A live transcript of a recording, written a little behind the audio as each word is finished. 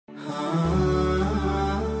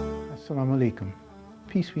Assalamu alaikum.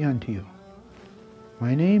 Peace be unto you.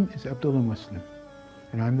 My name is Abdullah Muslim,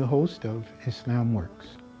 and I'm the host of Islam Works.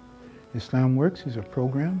 Islam Works is a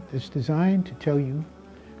program that's designed to tell you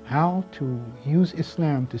how to use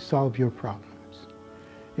Islam to solve your problems.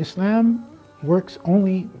 Islam works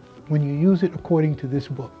only when you use it according to this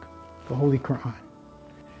book, the Holy Quran.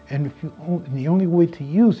 And the only way to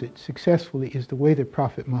use it successfully is the way that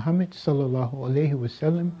Prophet Muhammad sallallahu alaihi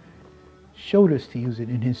wasallam showed us to use it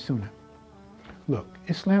in his sunnah. Look,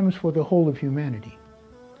 Islam is for the whole of humanity.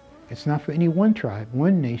 It's not for any one tribe,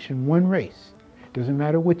 one nation, one race. It doesn't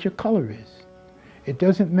matter what your color is. It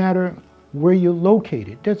doesn't matter where you're located.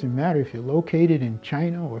 It doesn't matter if you're located in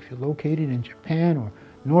China or if you're located in Japan or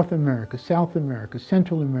North America, South America,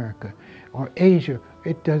 Central America, or Asia.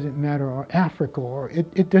 It doesn't matter, or Africa, or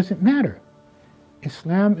it doesn't matter.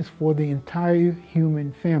 Islam is for the entire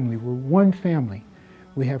human family. We're one family.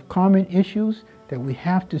 We have common issues that we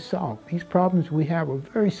have to solve. These problems we have are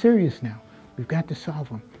very serious now. We've got to solve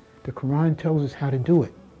them. The Quran tells us how to do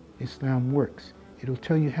it. Islam works. It'll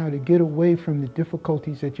tell you how to get away from the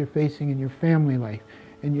difficulties that you're facing in your family life,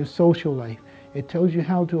 in your social life. It tells you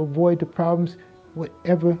how to avoid the problems,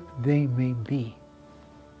 whatever they may be.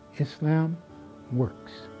 Islam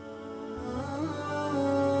works.